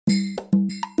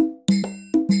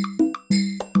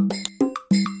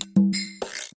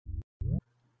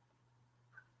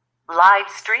Live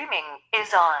streaming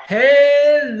is on.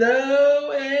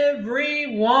 Hello,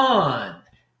 everyone.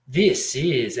 This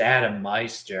is Adam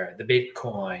Meister, the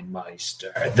Bitcoin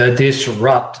Meister, the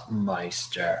Disrupt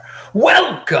Meister.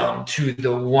 Welcome to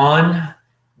the One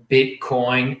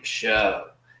Bitcoin Show.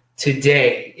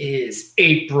 Today is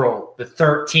April the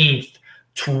 13th,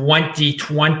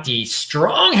 2020.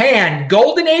 Strong hand,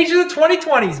 golden age of the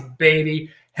 2020s, baby.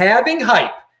 Halving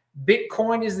Hype.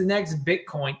 Bitcoin is the next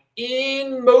Bitcoin.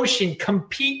 In motion.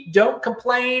 Compete, don't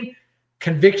complain.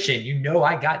 Conviction. You know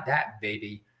I got that,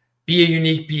 baby. Be a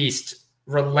unique beast.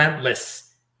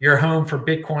 Relentless. Your home for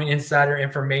Bitcoin insider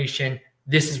information.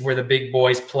 This is where the big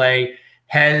boys play.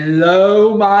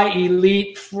 Hello, my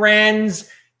elite friends.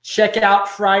 Check out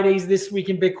Fridays This Week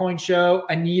in Bitcoin show.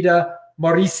 Anita,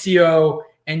 Mauricio,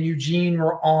 and Eugene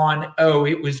were on. Oh,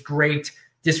 it was great.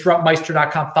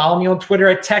 DisruptMeister.com. Follow me on Twitter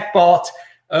at TechBalt.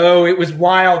 Oh, it was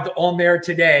wild on there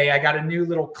today. I got a new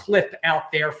little clip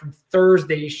out there from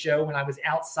Thursday's show when I was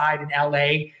outside in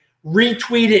LA.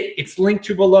 Retweet it. It's linked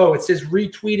to below. It says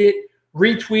retweet it.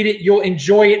 Retweet it. You'll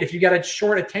enjoy it. If you got a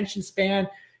short attention span,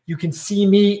 you can see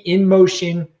me in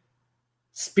motion,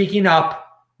 speaking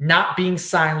up, not being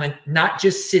silent, not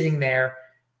just sitting there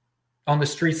on the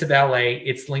streets of LA.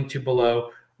 It's linked to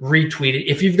below. Retweet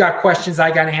it. If you've got questions, I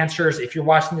got answers. If you're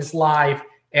watching this live,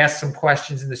 ask some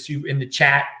questions in the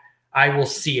chat. I will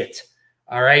see it.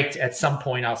 All right. At some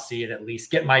point, I'll see it at least.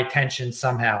 Get my attention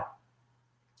somehow.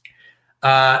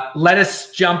 Let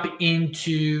us jump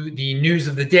into the news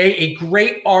of the day. A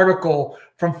great article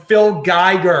from Phil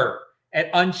Geiger at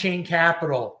Unchained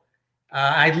Capital.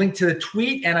 I linked to the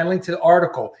tweet and I linked to the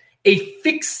article. A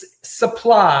fixed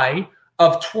supply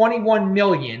of 21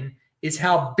 million is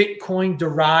how Bitcoin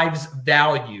derives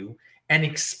value and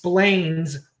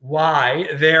explains why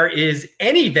there is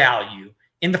any value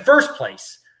in the first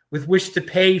place with which to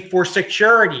pay for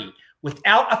security.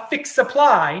 Without a fixed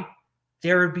supply,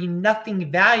 there would be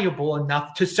nothing valuable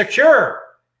enough to secure.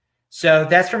 So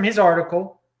that's from his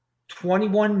article.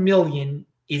 21 million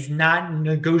is not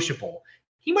negotiable.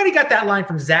 He might have got that line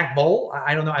from Zach Bowl.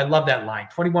 I don't know. I love that line.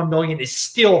 21 million is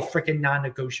still freaking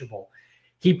non-negotiable.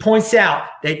 He points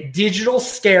out that digital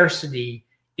scarcity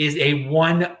is a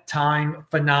one-time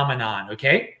phenomenon,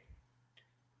 okay?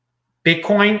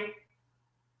 Bitcoin,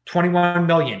 21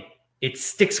 million. It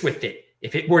sticks with it.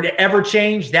 If it were to ever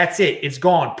change, that's it. It's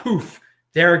gone. Poof.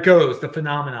 There it goes, the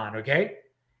phenomenon, okay?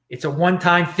 It's a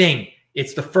one-time thing.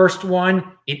 It's the first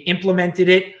one. It implemented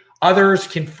it. Others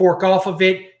can fork off of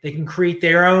it. They can create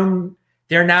their own.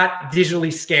 They're not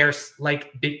digitally scarce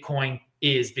like Bitcoin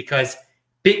is because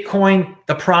Bitcoin,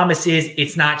 the promise is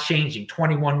it's not changing.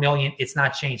 21 million, it's not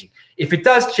changing. If it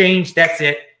does change, that's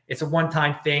it. It's a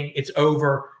one-time thing. It's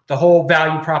over. The whole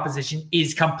value proposition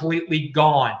is completely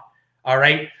gone. All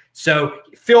right. So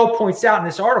Phil points out in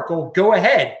this article, go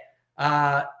ahead,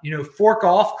 fork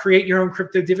off, create your own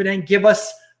crypto dividend, give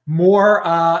us more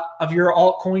of your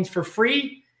altcoins for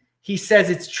free. He says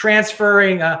it's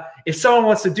transferring. If someone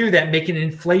wants to do that, make an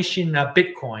inflation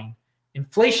Bitcoin,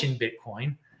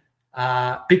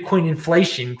 Bitcoin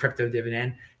inflation crypto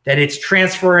dividend, that it's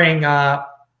transferring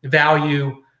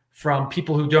value from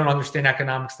people who don't understand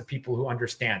economics to people who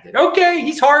understand it. Okay,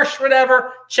 he's harsh,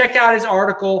 whatever. Check out his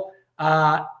article.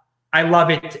 I love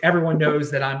it. Everyone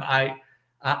knows that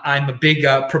I'm a big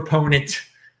proponent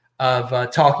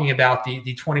of talking about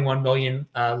the 21 million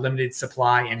limited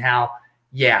supply and how,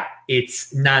 yeah,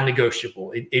 it's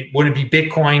non-negotiable. It wouldn't be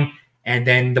Bitcoin, and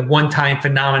then the one-time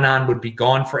phenomenon would be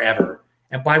gone forever.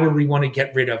 And why would we want to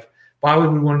get rid of? Why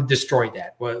would we want to destroy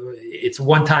that? Well, it's a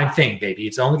one-time thing, baby.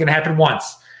 It's only going to happen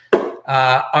once.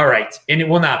 All right, and it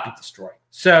will not be destroyed.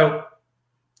 So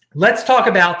let's talk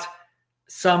about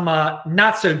some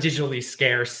not so digitally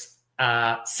scarce,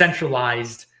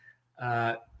 centralized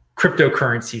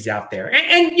cryptocurrencies out there.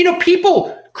 And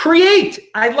people create.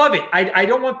 I love it. I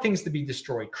don't want things to be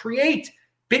destroyed. Create.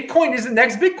 Bitcoin is the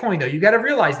next Bitcoin, though. You got to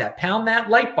realize that. Pound that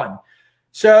like button.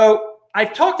 So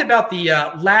I've talked about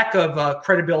the lack of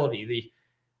credibility.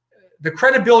 The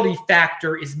credibility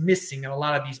factor is missing in a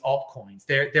lot of these altcoins.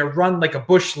 They're run like a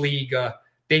bush league,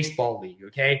 baseball league.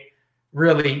 Okay,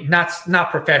 really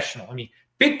not professional. I mean,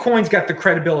 Bitcoin's got the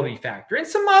credibility factor, and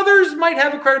some others might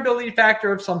have a credibility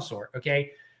factor of some sort.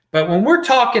 Okay, but when we're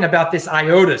talking about this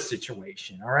IOTA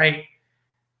situation, all right,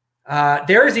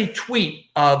 there is a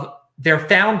tweet of their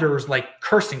founders like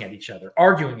cursing at each other,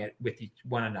 arguing it with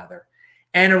one another.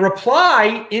 And a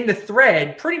reply in the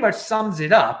thread pretty much sums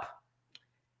it up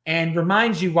and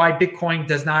reminds you why Bitcoin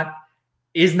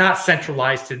is not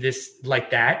centralized to this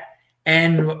like that,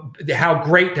 and how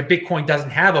great that Bitcoin doesn't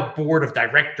have a board of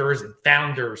directors and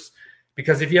founders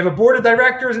Because if you have a board of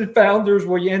directors and founders,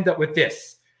 well, you end up with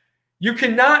this. You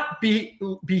cannot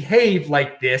behave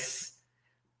like this,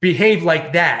 behave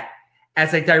like that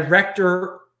as a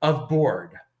director of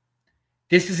board.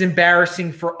 This is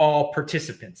embarrassing for all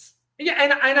participants. Yeah,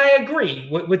 and I agree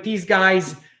with these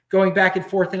guys going back and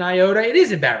forth in IOTA. It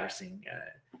is embarrassing.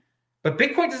 But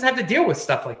Bitcoin doesn't have to deal with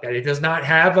stuff like that. It does not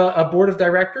have a board of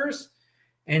directors,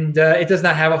 and it does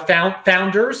not have a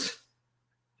founders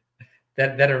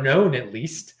that are known, at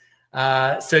least.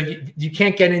 So you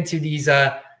can't get into these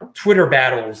Twitter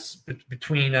battles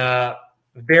between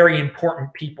very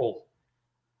important people,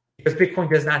 because Bitcoin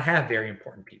does not have very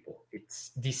important people. It's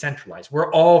decentralized.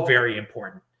 We're all very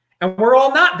important, and we're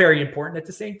all not very important at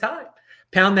the same time.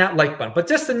 Pound that like button. But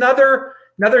just another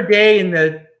day in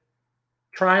the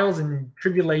trials and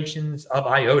tribulations of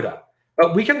IOTA.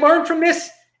 But we can learn from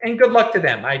this, and good luck to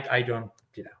them. I don't,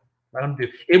 let them do.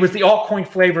 It was the altcoin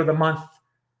flavor of the month.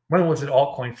 When was it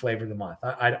altcoin flavor of the month?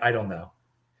 I don't know.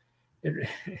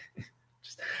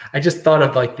 I just thought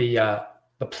of like the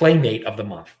playmate of the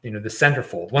month, the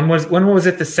centerfold. When was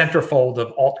it the centerfold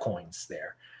of altcoins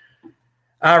there?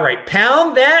 All right,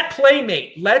 pound that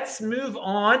playmate. Let's move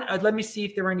on. Let me see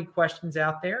if there are any questions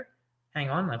out there. Hang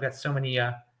on, I've got so many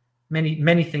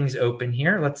many things open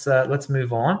here. Let's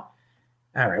move on.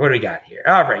 All right, what do we got here?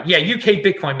 All right, yeah, UK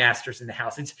Bitcoin Masters in the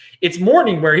house. It's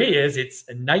morning where he is. It's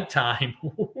nighttime.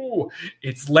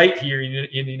 It's late here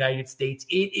in the United States.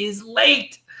 It is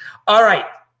late. All right,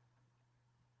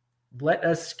 let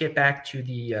us get back to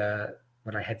the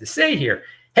what I had to say here.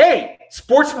 Hey,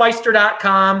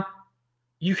 sportsmeister.com.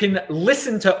 You can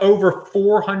listen to over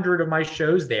 400 of my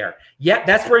shows there. Yeah,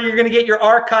 that's where you're going to get your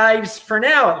archives for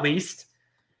now, at least.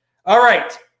 All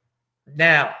right,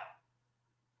 now,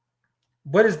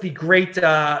 what does the great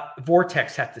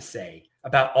Vortex have to say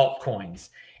about altcoins?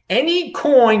 Any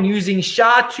coin using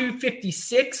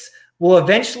SHA-256 will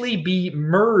eventually be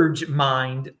merge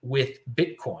mined with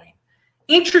Bitcoin.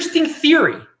 Interesting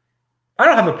theory. I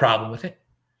don't have a problem with it.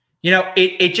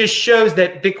 It just shows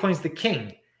that Bitcoin's the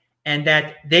king and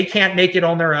that they can't make it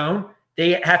on their own.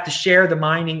 They have to share the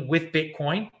mining with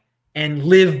Bitcoin and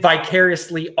live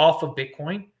vicariously off of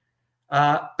Bitcoin.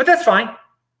 But that's fine.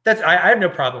 I have no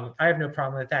problem. I have no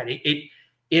problem with that.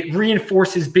 It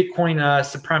reinforces Bitcoin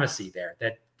supremacy there.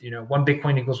 That one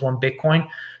Bitcoin equals one Bitcoin.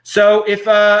 So if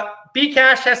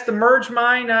Bcash has to merge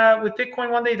mine with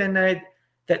Bitcoin one day, then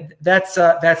that's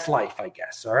life, I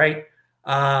guess. All right.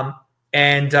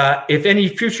 And if any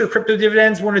future crypto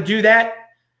dividends want to do that,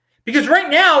 because right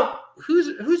now,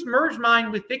 who's merged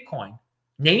mine with Bitcoin?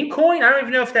 Namecoin? I don't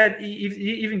even know if that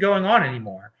even going on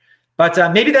anymore.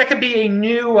 But maybe that could be a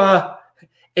new a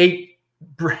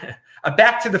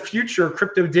back to the future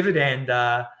crypto dividend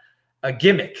a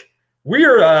gimmick.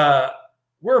 We're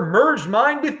merged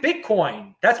mine with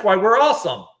Bitcoin. That's why we're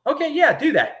awesome. Okay, yeah,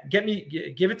 do that. Give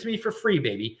it to me for free,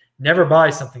 baby. Never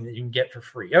buy something that you can get for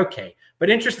free. Okay,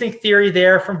 but interesting theory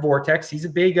there from Vortex. He's a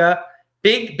big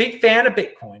fan of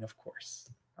Bitcoin, of course,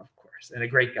 and a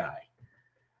great guy.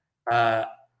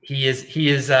 He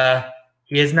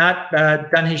has not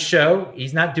done his show.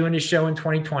 He's not doing his show in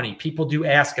 2020. People do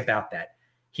ask about that.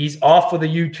 He's off of the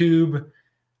YouTube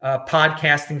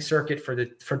podcasting circuit for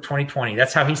 2020.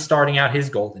 That's how he's starting out his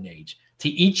golden age. To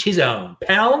each his own.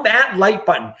 Pound that like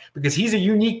button because he's a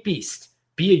unique beast.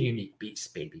 Be a unique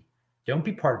beast, baby. Don't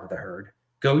be part of the herd.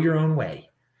 Go your own way.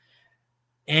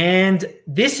 And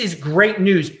this is great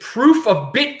news. Proof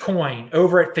of Bitcoin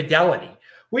over at Fidelity.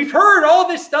 We've heard all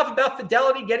this stuff about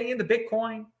Fidelity getting into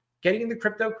Bitcoin, getting into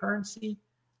cryptocurrency.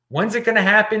 When's it going to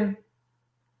happen?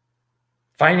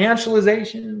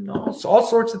 Financialization, all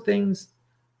sorts of things.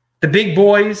 The big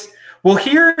boys. Well,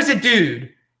 here's a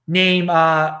dude named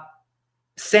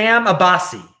Sam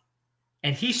Abbasi,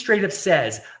 and he straight up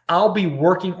says, I'll be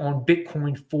working on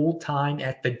Bitcoin full-time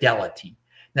at Fidelity.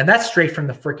 Now, that's straight from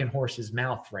the freaking horse's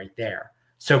mouth right there.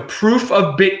 So proof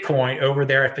of Bitcoin over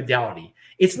there at Fidelity.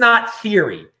 It's not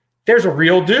theory. There's a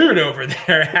real dude over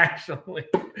there, actually.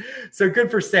 So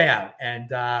good for Sam.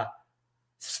 And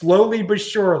slowly but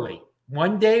surely,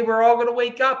 one day we're all going to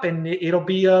wake up and it'll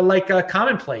be like a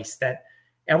commonplace that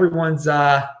everyone's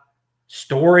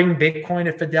storing Bitcoin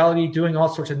at Fidelity, doing all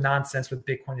sorts of nonsense with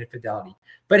Bitcoin at Fidelity.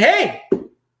 But hey,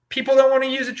 people don't want to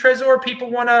use a Trezor.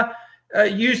 People want to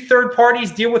use third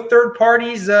parties, deal with third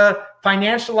parties,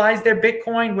 financialize their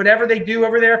Bitcoin, whatever they do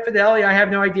over there at Fidelity. I have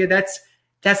no idea.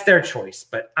 That's their choice.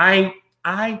 But I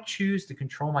choose to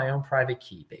control my own private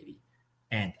key, baby.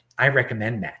 And I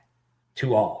recommend that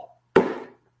to all.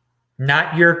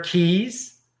 Not your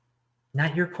keys,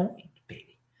 not your coin,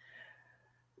 baby.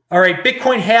 All right,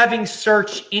 Bitcoin halving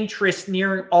search interest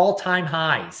nearing all-time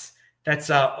highs.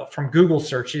 That's from Google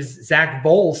searches. Zach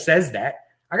Voles says that.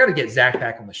 I got to get Zach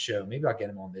back on the show. Maybe I'll get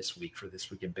him on this week for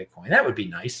This Week in Bitcoin. That would be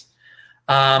nice.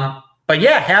 But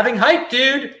yeah, having hype,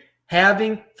 dude.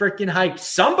 Having freaking hype.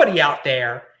 Somebody out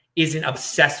there isn't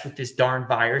obsessed with this darn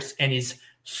virus and is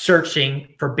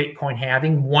searching for Bitcoin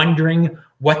halving, wondering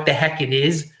what the heck it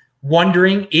is,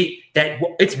 wondering that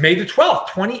it's May the 12th,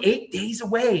 28 days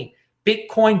away.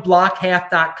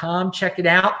 BitcoinBlockHalf.com. Check it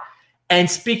out. And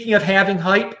speaking of having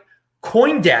hype,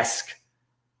 CoinDesk,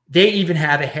 they even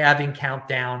have a halving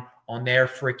countdown on their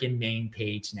freaking main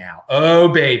page now. Oh,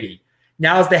 baby.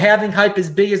 Now, is the halving hype as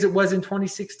big as it was in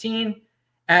 2016?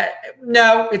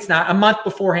 No, it's not. A month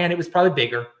beforehand, it was probably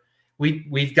bigger.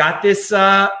 We've got this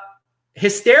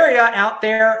hysteria out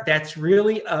there that's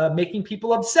really making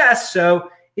people obsessed. So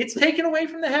it's taken away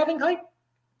from the halving hype.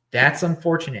 That's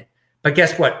unfortunate. But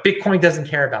guess what? Bitcoin doesn't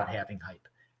care about halving hype.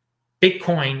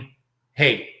 Bitcoin,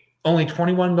 hey, only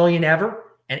 21 million ever.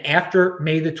 And after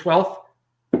May the 12th,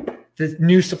 the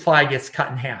new supply gets cut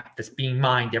in half that's being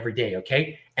mined every day,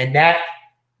 okay? And that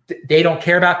they don't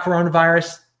care about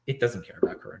coronavirus. It doesn't care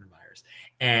about coronavirus.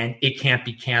 And it can't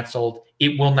be canceled.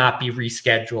 It will not be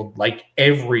rescheduled like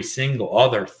every single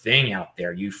other thing out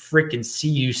there. You freaking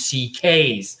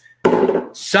CUCKs.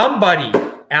 Somebody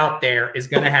out there is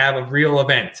going to have a real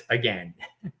event again.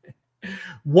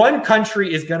 One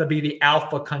country is going to be the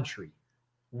alpha country.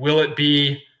 Will it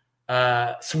be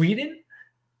Sweden?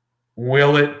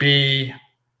 Will it be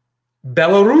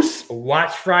Belarus?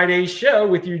 Watch Friday's show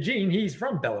with Eugene. He's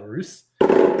from Belarus.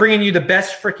 Bringing you the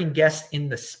best freaking guest in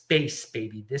the space,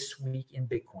 baby. This Week in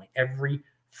Bitcoin. Every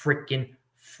freaking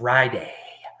Friday.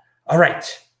 All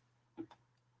right.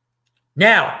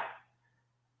 Now,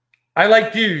 I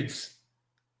like dudes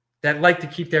that like to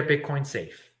keep their Bitcoin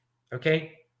safe.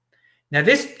 Okay? Now,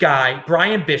 this guy,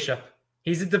 Brian Bishop,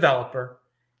 he's a developer.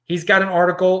 He's got an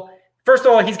article. First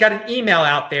of all, he's got an email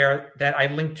out there that I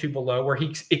linked to below where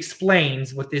he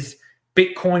explains what this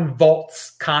Bitcoin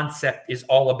Vaults concept is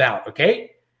all about, okay?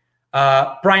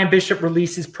 Brian Bishop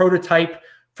releases prototype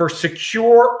for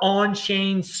secure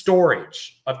on-chain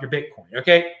storage of your Bitcoin,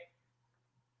 okay?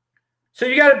 So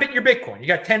you got your Bitcoin. You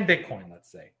got 10 Bitcoin, let's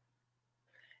say.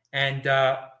 And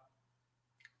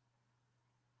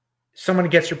someone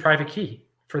gets your private key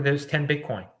for those 10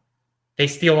 Bitcoin. They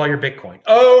steal all your Bitcoin.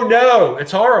 Oh, no,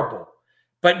 it's horrible.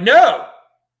 But no,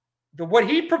 what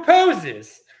he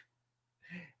proposes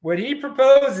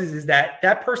is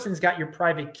that person's got your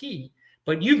private key,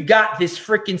 but you've got this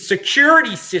freaking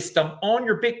security system on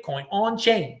your Bitcoin on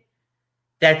chain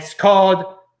that's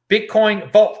called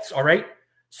Bitcoin Vaults, all right?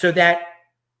 So that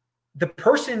the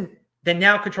person that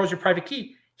now controls your private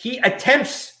key, he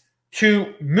attempts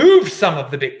to move some of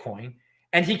the Bitcoin,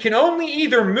 and he can only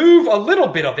either move a little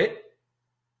bit of it,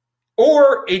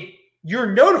 or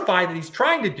you're notified that he's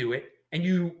trying to do it, and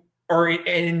you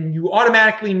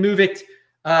automatically move it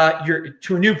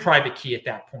to a new private key at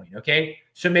that point, okay?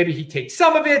 So maybe he takes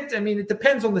some of it. I mean, it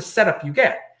depends on the setup you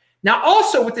get. Now,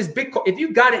 also with this Bitcoin, if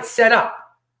you got it set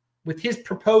up with his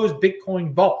proposed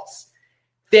Bitcoin Vaults,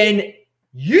 then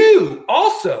you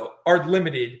also are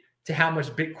limited to how much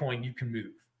Bitcoin you can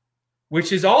move,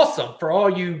 which is awesome for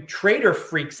all you trader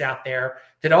freaks out there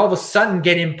that all of a sudden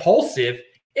get impulsive.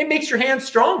 It makes your hands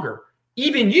stronger.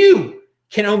 Even you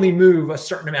can only move a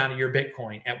certain amount of your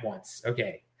Bitcoin at once.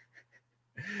 Okay.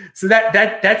 So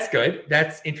that's good.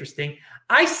 That's interesting.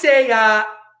 I say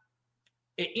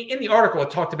in the article,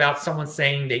 it talked about someone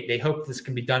saying they hope this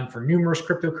can be done for numerous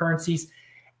cryptocurrencies.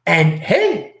 And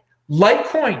hey,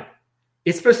 Litecoin,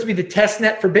 it's supposed to be the test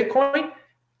net for Bitcoin.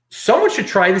 Someone should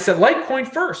try this at Litecoin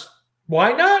first.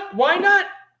 Why not? Why not?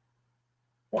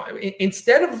 Why,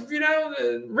 instead of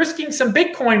risking some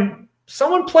Bitcoin,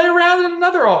 someone play around in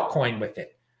another altcoin with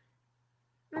it.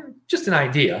 Just an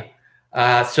idea.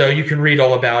 So you can read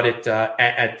all about it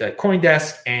at the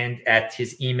CoinDesk and at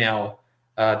his email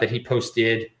that he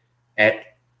posted at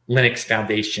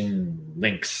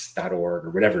linuxfoundationlinks.org or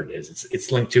whatever it is.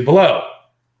 It's linked to below.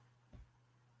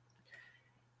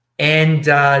 And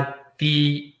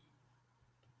the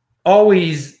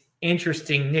always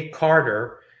interesting Nick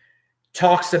Carter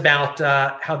talks about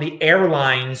how the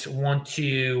airlines want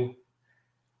to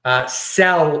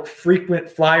sell frequent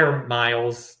flyer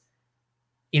miles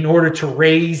in order to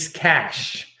raise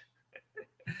cash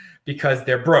because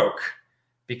they're broke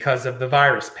because of the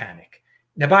virus panic.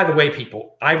 Now, by the way,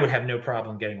 people, I would have no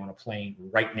problem getting on a plane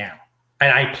right now.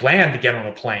 And I plan to get on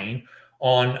a plane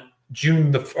on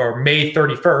May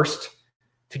 31st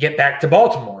to get back to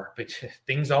Baltimore, but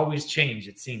things always change,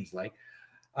 it seems like.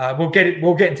 We'll get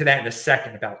into that in a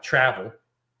second about travel.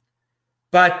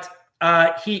 But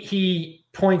he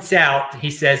points out,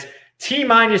 he says, T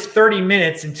minus 30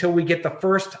 minutes until we get the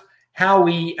first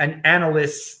Howie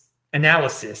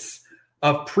analysis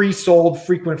of pre-sold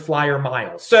frequent flyer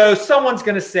miles. So someone's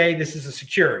going to say this is a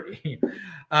security,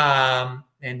 and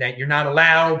that you're not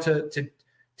allowed to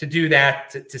do that,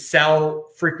 to sell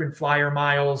frequent flyer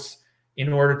miles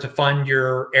in order to fund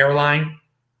your airline.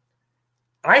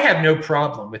 I have no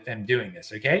problem with them doing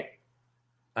this, okay?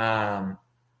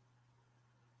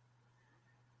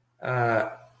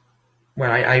 When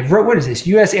I wrote, what is this?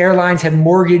 U.S. airlines have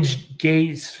mortgage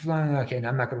gates. Okay,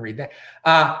 I'm not going to read that.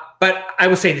 But I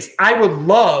will say this. I would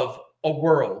love a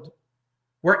world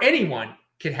where anyone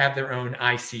could have their own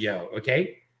ICO,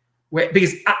 okay?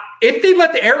 Because if they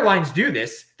let the airlines do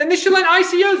this, then they should let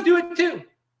ICOs do it too,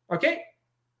 okay?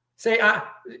 Say,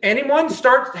 anyone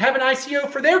start have an ICO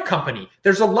for their company.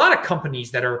 There's a lot of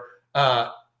companies that are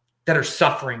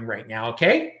suffering right now,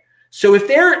 okay? So if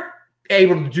they're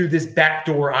able to do this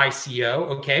backdoor ICO,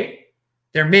 okay,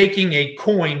 they're making a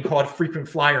coin called frequent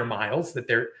flyer miles that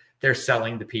they're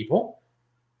selling to people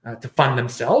to fund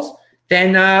themselves.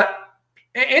 Then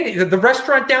and the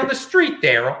restaurant down the street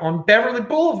there on Beverly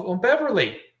Boulevard, on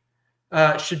Beverly,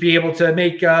 should be able to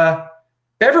make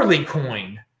Beverly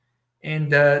coin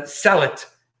and sell it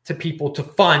to people to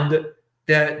fund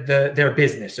their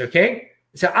business. Okay,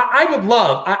 so I would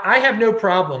love. I have no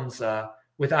problems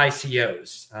with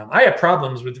ICOs. I have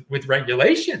problems with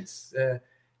regulations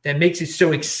that makes it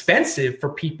so expensive for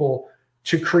people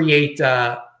to create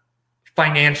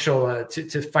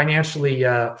financially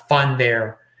fund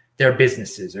their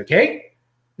businesses. Okay,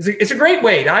 it's a great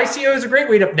way. The ICO is a great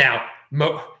way to. Now,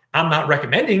 I'm not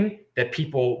recommending that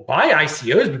people buy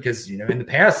ICOs because in the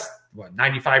past,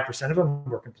 95% of them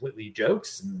were completely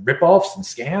jokes and ripoffs and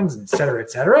scams, and et cetera,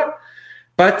 et cetera.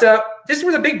 But this is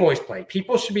where the big boys play.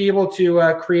 People should be able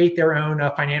to create their own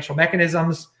financial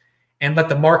mechanisms and let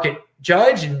the market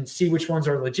judge and see which ones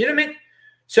are legitimate.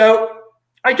 So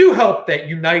I do hope that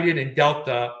United and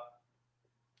Delta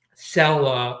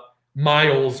sell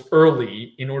miles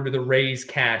early in order to raise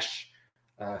cash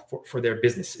for their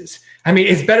businesses. I mean,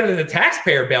 it's better than the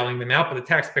taxpayer bailing them out, but the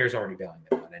taxpayer's already bailing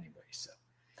them out anyway. So,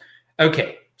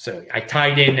 okay. So I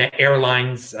tied in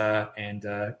airlines and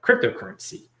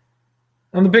cryptocurrency.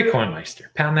 I'm the Bitcoin Meister.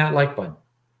 Pound that like button.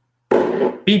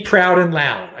 Be proud and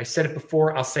loud. I said it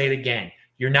before. I'll say it again.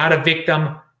 You're not a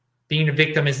victim. Being a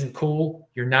victim isn't cool.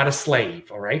 You're not a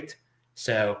slave. All right.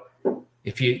 So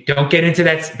if you don't get into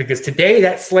that, because today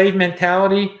that slave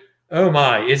mentality, oh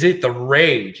my, is it the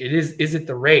rage? Is it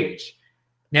the rage?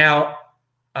 Now,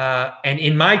 and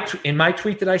in my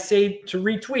tweet that I say to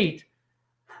retweet,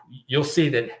 you'll see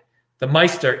that the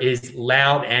Meister is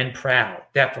loud and proud,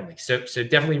 definitely. So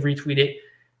definitely retweet it.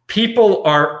 People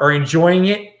are enjoying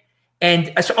it.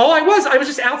 And so I was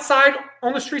just outside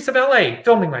on the streets of LA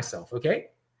filming myself, okay?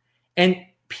 And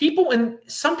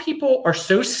some people are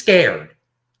so scared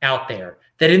out there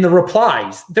that in the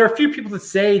replies, there are a few people that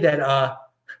say that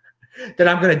that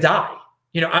I'm going to die.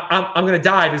 I'm going to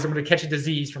die because I'm going to catch a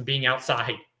disease from being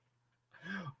outside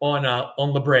on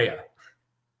La Brea.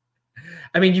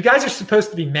 I mean, you guys are supposed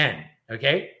to be men.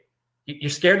 Okay, you're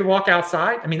scared to walk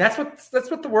outside. I mean, that's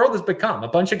what the world has become. A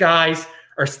bunch of guys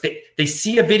they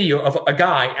see a video of a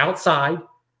guy outside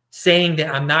saying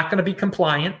that I'm not going to be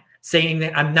compliant, saying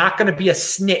that I'm not going to be a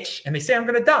snitch, and they say I'm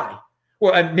going to die.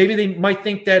 Well, maybe they might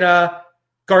think that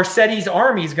Garcetti's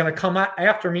army is going to come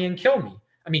after me and kill me.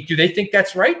 I mean, do they think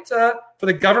that's right for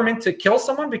the government to kill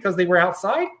someone because they were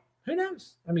outside? Who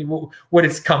knows? I mean, what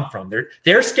it's come from.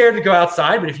 They're scared to go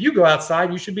outside, but if you go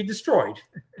outside, you should be destroyed.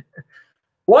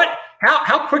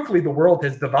 How quickly the world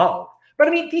has devolved. But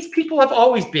I mean, these people have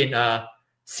always been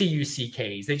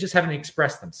CUCKs. They just haven't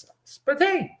expressed themselves. But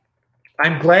hey,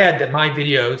 I'm glad that my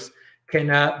videos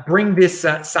can bring this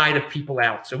side of people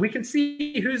out, so we can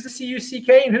see who's the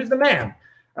CUCK and who's the man,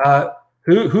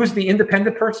 who's the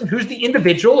independent person, who's the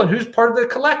individual, and who's part of the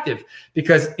collective.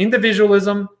 Because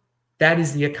individualism, that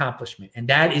is the accomplishment, and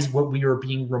that is what we are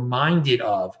being reminded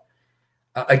of.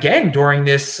 Again, during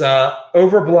this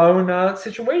overblown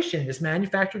situation, this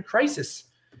manufactured crisis,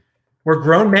 where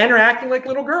grown men are acting like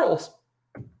little girls.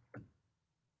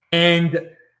 And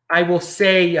I will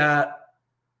say,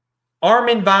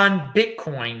 Armin von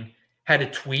Bitcoin had a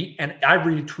tweet, and I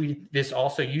retweeted this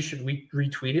also. You should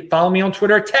retweet it. Follow me on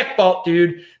Twitter at TechVault,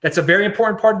 dude. That's a very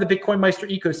important part of the Bitcoin Meister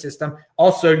ecosystem.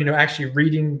 Also, actually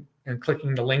reading and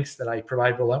clicking the links that I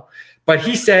provide below. But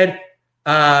he said,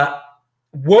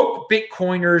 woke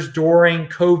Bitcoiners during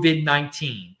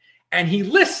COVID-19. And he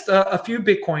lists a few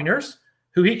Bitcoiners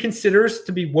who he considers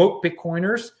to be woke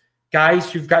Bitcoiners, guys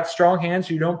who've got strong hands,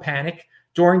 who don't panic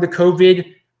during the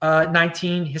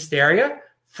COVID-19 hysteria.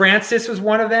 Francis was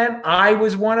one of them. I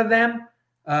was one of them.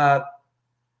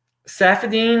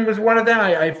 Safadine was one of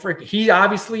them. He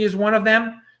obviously is one of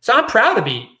them. So I'm proud to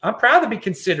be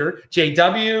considered.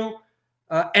 JW.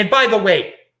 And by the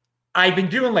way, I've been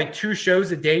doing like 2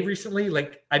 shows a day recently.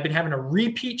 Like I've been having a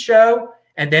repeat show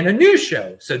and then a new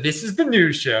show. So this is the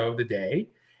new show of the day.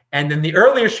 And then the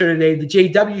earlier show today, the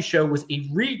JW show, was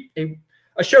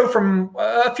a show from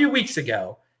a few weeks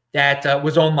ago that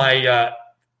was on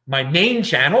my main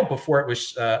channel before it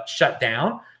was shut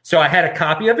down. So I had a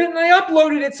copy of it and I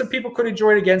uploaded it so people could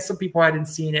enjoy it again. Some people hadn't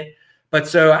seen it. But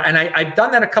so, and I've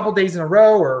done that a couple days in a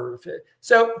row.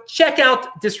 So check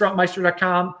out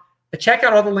disruptmeister.com. Check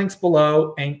out all the links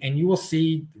below and you will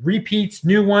see repeats,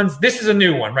 new ones. This is a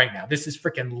new one right now. This is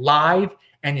freaking live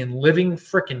and in living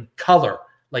freaking color,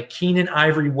 like Keenan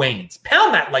Ivory Wayans.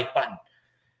 Pound that like button.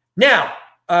 Now,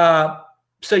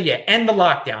 so yeah, end the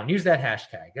lockdown. Use that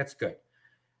hashtag. That's good.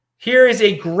 Here is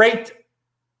a great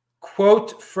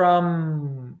quote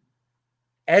from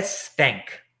S.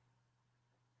 Thank.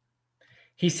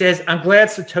 He says, I'm glad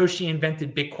Satoshi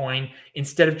invented Bitcoin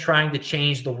instead of trying to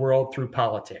change the world through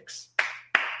politics.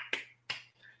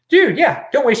 Dude, yeah,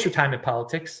 don't waste your time in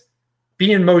politics.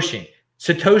 Be in motion.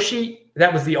 Satoshi,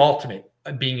 that was the ultimate,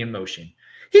 being in motion.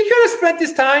 He could have spent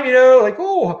his time, like,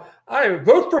 oh, I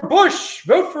vote for Bush,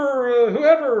 vote for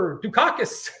whoever,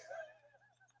 Dukakis.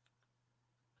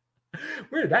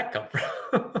 Where did that come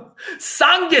from?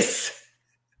 Sangus.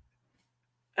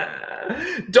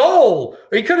 Dole.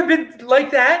 He could have been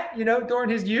like that, during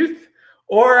his youth.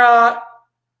 Or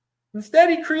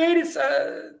instead he created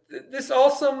this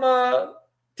awesome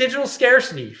digital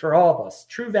scarcity for all of us.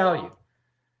 True value.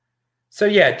 So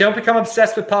yeah, don't become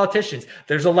obsessed with politicians.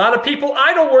 There's a lot of people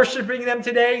idol worshiping them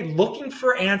today, looking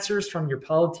for answers from your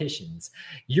politicians.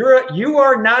 You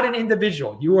are not an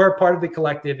individual. You are part of the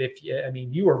collective.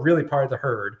 You are really part of the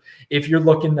herd. If you're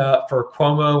looking for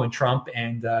Cuomo and Trump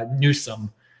and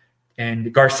Newsom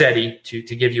and Garcetti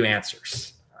to give you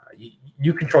answers,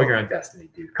 you control your own destiny,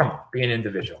 dude. Come on, be an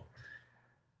individual.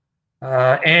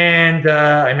 And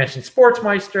I mentioned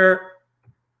Sportsmeister.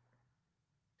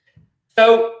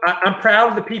 So I'm proud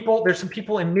of the people. There's some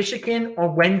people in Michigan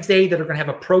on Wednesday that are going to have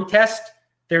a protest.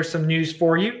 There's some news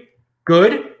for you.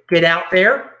 Good. Get out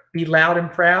there. Be loud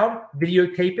and proud.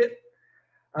 Videotape it.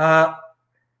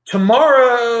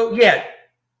 Tomorrow,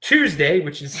 Tuesday,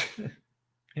 which is,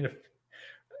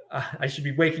 I should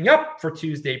be waking up for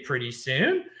Tuesday pretty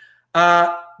soon.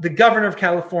 The governor of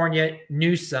California,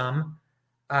 Newsom,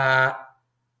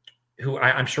 who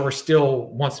I'm sure still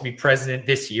wants to be president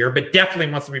this year, but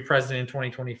definitely wants to be president in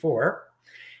 2024.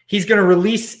 He's going to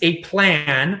release a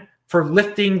plan for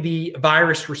lifting the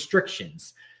virus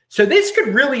restrictions. So this could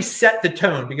really set the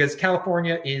tone because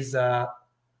California is the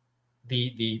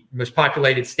most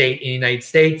populated state in the United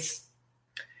States.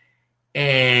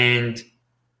 And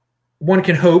one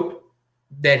can hope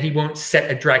that he won't set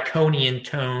a draconian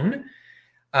tone.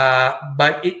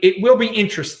 But it will be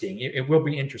interesting. It will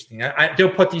be interesting. I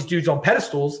don't put these dudes on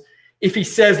pedestals. If he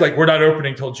says, like, we're not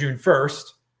opening until June 1st,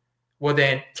 well,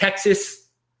 then Texas,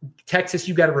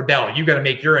 you got to rebel. You got to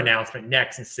make your announcement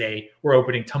next and say we're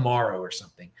opening tomorrow or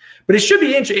something. But it should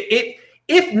be interesting.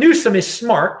 If Newsom is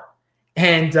smart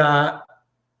and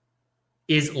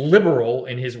is liberal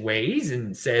in his ways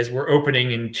and says we're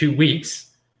opening in 2 weeks,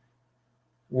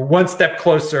 we're one step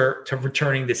closer to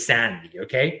returning to sanity,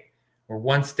 okay? We're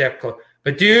one step closer.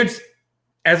 But dudes,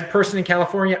 as a person in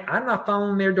California, I'm not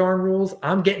following their darn rules.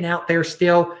 I'm getting out there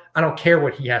still. I don't care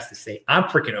what he has to say. I'm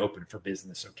freaking open for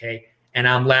business, okay? And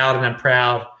I'm loud and I'm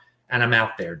proud and I'm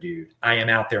out there, dude. I am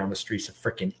out there on the streets of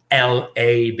freaking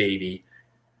LA, baby.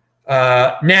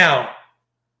 Now,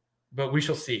 but we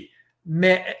shall see.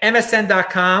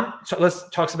 MSN.com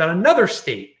talks about another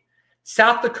state,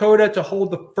 South Dakota, to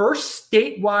hold the first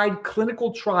statewide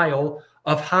clinical trial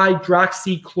of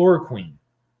hydroxychloroquine.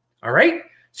 All right.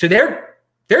 So they're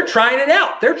trying it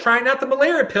out. They're trying out the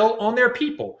malaria pill on their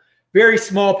people. Very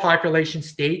small population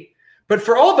state. But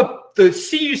for all the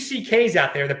CUCKs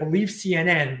out there that believe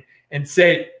CNN and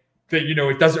say that,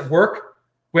 it doesn't work,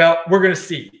 well, we're going to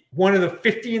see. One of the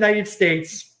 50 United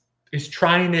States is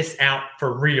trying this out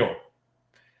for real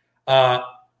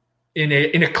in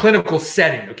a clinical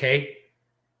setting. Okay.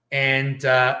 And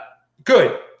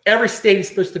good. Every state is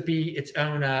supposed to be its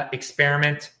own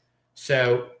experiment.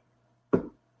 So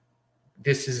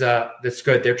that's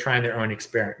good. They're trying their own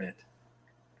experiment.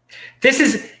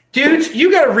 Dudes,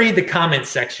 you got to read the comment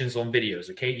sections on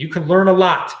videos. Okay. You can learn a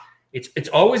lot. It's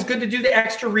always good to do the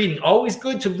extra reading. Always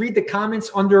good to read the comments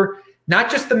under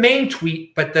not just the main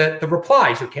tweet, but the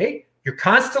replies. Okay. You're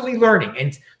constantly learning.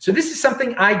 And so this is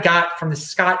something I got from the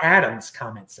Scott Adams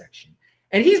comment section.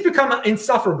 And he's become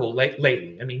insufferable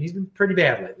lately. I mean, he's been pretty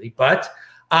bad lately. But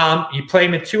you play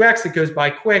him at 2x, it goes by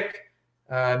quick.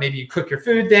 Maybe you cook your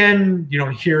food then. You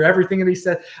don't hear everything that he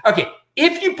said. Okay,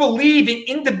 if you believe in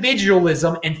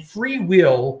individualism and free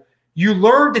will, you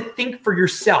learn to think for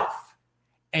yourself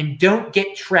and don't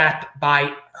get trapped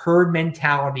by herd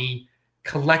mentality,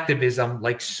 collectivism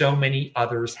like so many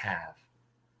others have.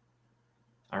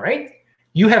 All right?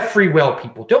 You have free will,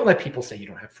 people. Don't let people say you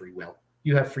don't have free will.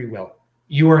 You have free will.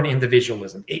 You are an individual.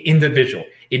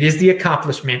 It is the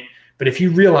accomplishment. But if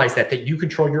you realize that you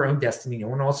control your own destiny, no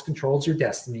one else controls your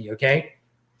destiny, okay?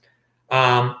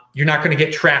 You're not going to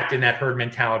get trapped in that herd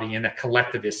mentality and that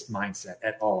collectivist mindset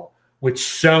at all, which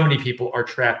so many people are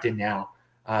trapped in now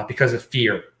because of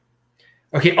fear.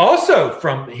 Okay, also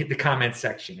from the comment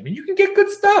section, I mean, you can get good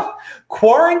stuff.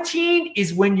 Quarantine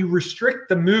is when you restrict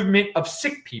the movement of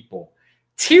sick people.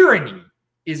 Tyranny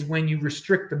is when you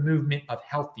restrict the movement of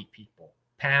healthy people.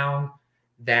 Pound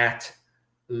that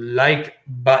like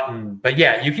button. But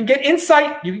yeah, you can get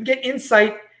insight. You can get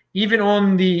insight even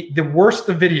on the worst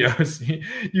of videos.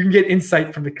 You can get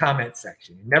insight from the comment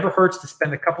section. It never hurts to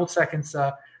spend a couple seconds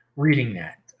reading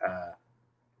that.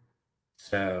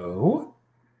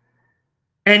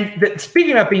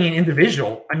 Speaking about being an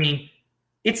individual, I mean,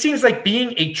 it seems like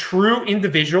being a true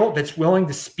individual that's willing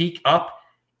to speak up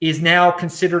is now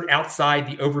considered outside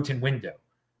the Overton window.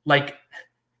 Like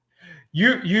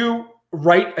you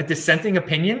write a dissenting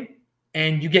opinion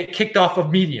and you get kicked off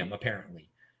of Medium, apparently.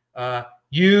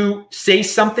 You say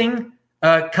something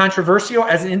controversial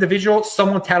as an individual,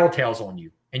 someone tattletales on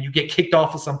you and you get kicked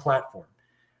off of some platform.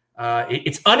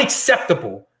 It's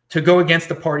unacceptable to go against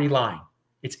the party line.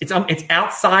 It's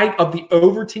outside of the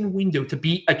Overton window to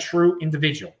be a true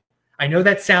individual. I know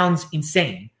that sounds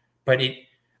insane, but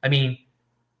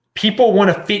people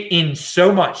want to fit in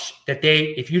so much that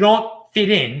if you don't fit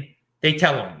in, they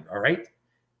tell on you, all right?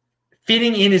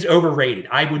 Fitting in is overrated.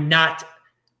 I would not,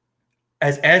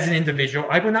 as an individual,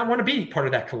 I would not want to be part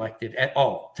of that collective at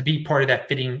all, to be part of that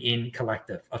fitting in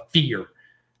collective of fear,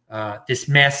 this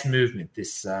mass movement,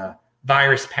 this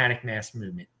virus panic mass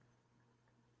movement.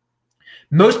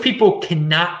 Most people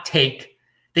can't take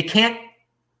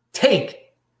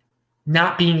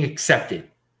not being accepted,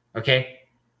 okay?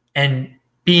 And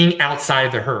being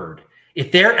outside the herd.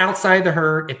 If they're outside the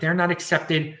herd, if they're not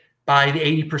accepted by the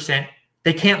 80%,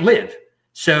 they can't live.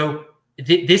 So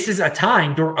this is a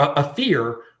time, a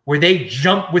fear where they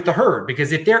jump with the herd,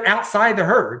 because if they're outside the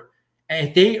herd, and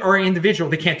if they are an individual,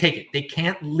 they can't take it. They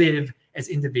can't live as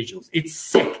individuals. It's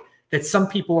sick that some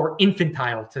people are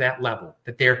infantile to that level,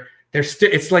 that they're still,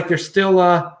 it's like they're still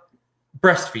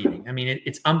breastfeeding. I mean,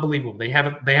 it's unbelievable. They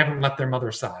haven't left their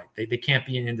mother's side. They can't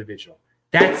be an individual.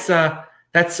 That's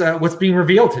what's being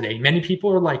revealed today. Many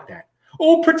people are like that.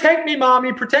 Oh, protect me,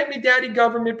 mommy. Protect me, daddy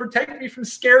government. Protect me from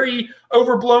scary,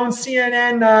 overblown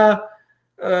CNN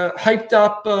hyped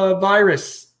up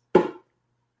virus.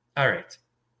 All right.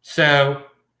 So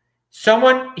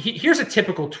here's a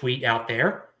typical tweet out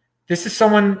there. This is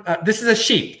someone, this is a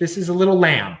sheep. This is a little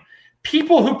lamb.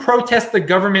 People who protest the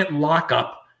government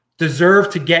lockup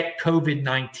deserve to get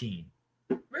COVID-19.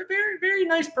 Very, very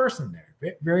nice person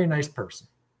there. Very nice person.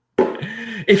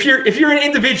 If you're an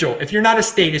individual, if you're not a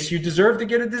status, you deserve to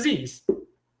get a disease.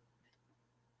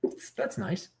 That's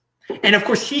nice. And of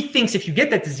course, he thinks if you get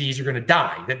that disease, you're going to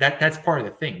die. That's part of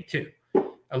the thing too.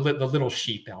 The little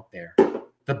sheep out there,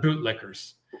 the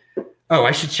bootlickers. Oh,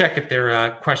 I should check if there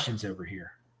are questions over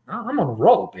here. I'm on a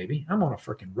roll, baby. I'm on a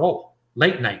freaking roll.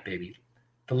 Late night, baby.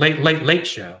 The late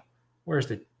show. Where's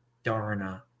the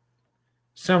darn?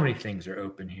 So many things are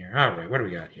open here. All right, what do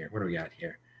we got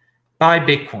here? Buy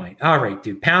Bitcoin. All right,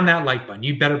 dude. Pound that like button.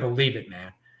 You better believe it,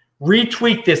 man.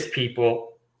 Retweet this,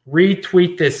 people.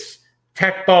 Retweet this.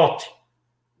 Tech Vault.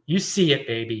 You see it,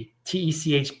 baby.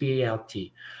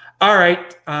 TECHBALT. All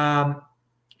right.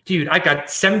 Dude, I got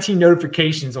 17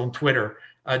 notifications on Twitter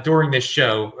during this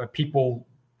show. People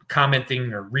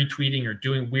commenting or retweeting or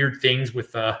doing weird things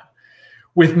with my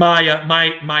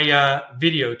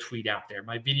video tweet out there,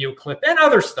 my video clip, and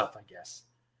other stuff, I guess.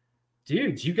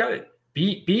 Dudes, you got it.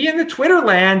 Be in the Twitter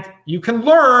land. You can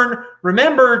learn.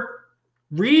 Remember,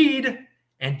 read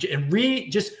and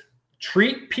read. Just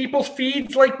treat people's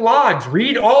feeds like blogs.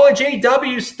 Read all of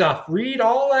JW stuff. Read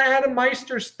all of Adam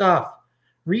Meister stuff.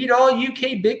 Read all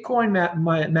UK Bitcoin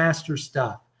Master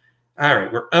stuff. All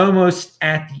right, we're almost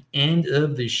at the end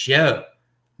of the show.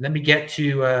 Let me get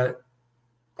to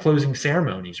closing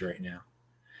ceremonies right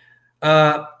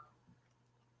now.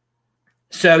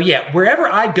 So yeah, wherever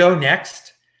I go next,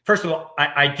 first of all,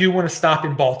 I do want to stop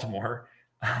in Baltimore.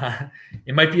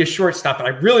 It might be a short stop, but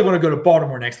I really want to go to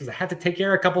Baltimore next because I have to take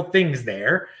care of a couple things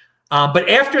there. But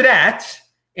after that,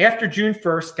 after June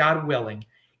 1st, God willing,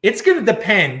 it's going to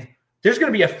depend. There's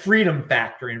going to be a freedom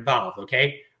factor involved,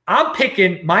 okay? I'm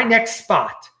picking my next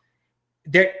spot.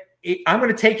 I'm going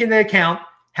to take into account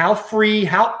how free,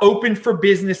 how open for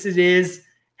business it is,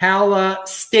 how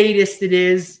statist it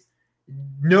is,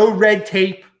 no red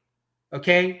tape,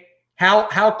 okay?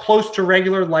 How close to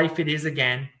regular life it is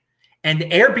again. And the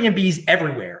Airbnbs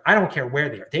everywhere. I don't care where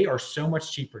they are. They are so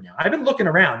much cheaper now. I've been looking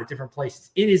around at different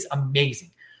places. It is amazing.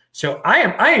 So I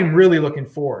am really looking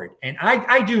forward. And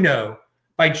I do know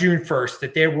by June 1st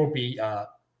that there will be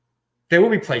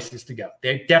places to go.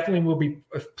 There definitely will be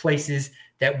places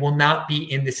that will not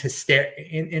be in this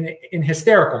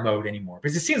hysterical mode anymore,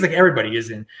 because it seems like everybody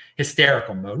is in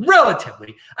hysterical mode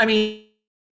relatively. I mean,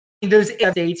 those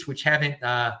states which haven't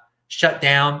shut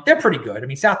down, they're pretty good. I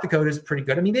mean, South Dakota is pretty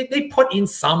good. I mean, they put in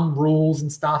some rules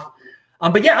and stuff.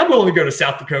 But yeah, I'm willing to go to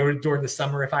South Dakota during the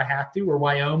summer if I have to, or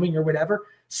Wyoming or whatever.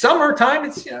 Summertime,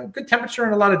 it's good temperature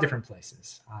in a lot of different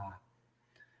places.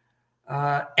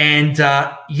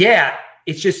 Yeah,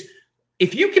 it's just,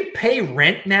 if you can pay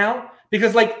rent now,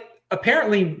 because like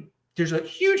apparently there's a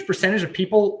huge percentage of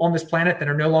people on this planet that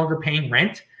are no longer paying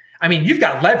rent. I mean, you've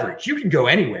got leverage. You can go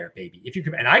anywhere, baby. If you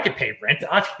can, and I can pay rent.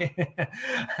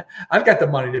 I've got the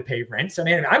money to pay rent. So,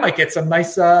 man, I might get some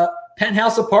nice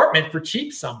penthouse apartment for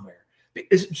cheap somewhere.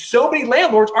 Because so many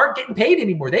landlords aren't getting paid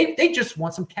anymore. They just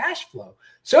want some cash flow.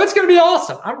 So it's going to be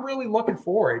awesome. I'm really looking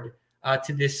forward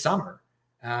to this summer.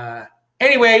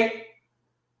 Anyway,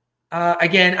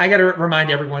 again, I got to remind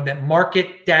everyone that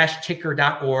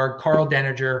market-ticker.org, Carl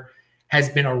Denninger, has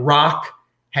been a rock,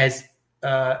 has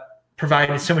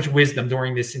provided so much wisdom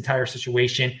during this entire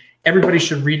situation. Everybody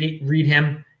should read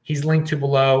him. He's linked to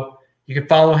below. You can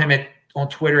follow him on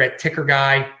Twitter at Ticker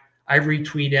Guy. I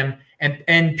retweet him.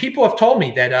 And people have told me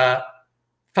that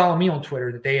follow me on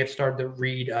Twitter that they have started to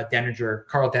read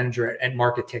Carl Denninger at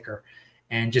Market Ticker,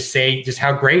 and just say just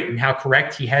how great and how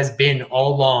correct he has been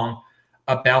all along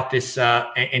about this.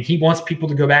 And he wants people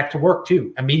to go back to work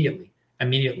too,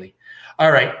 immediately.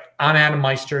 All right. I'm Adam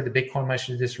Meister, the Bitcoin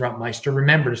Meister, the Disrupt Meister.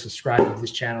 Remember to subscribe to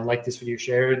this channel, like this video,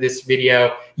 share this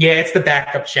video. Yeah, it's the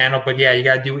backup channel, but yeah, you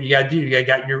got to do what you got to do. You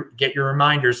got to get your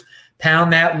reminders.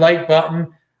 Pound that like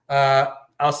button.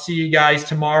 I'll see you guys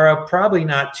tomorrow. Probably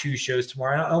not 2 shows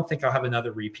tomorrow. I don't think I'll have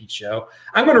another repeat show.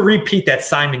 I'm going to repeat that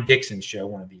Simon Dixon show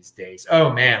one of these days.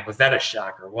 Oh, man, was that a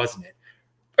shocker, wasn't it?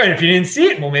 And if you didn't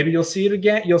see it, well, maybe you'll see it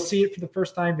again. You'll see it for the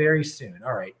first time very soon.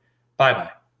 All right.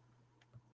 Bye-bye.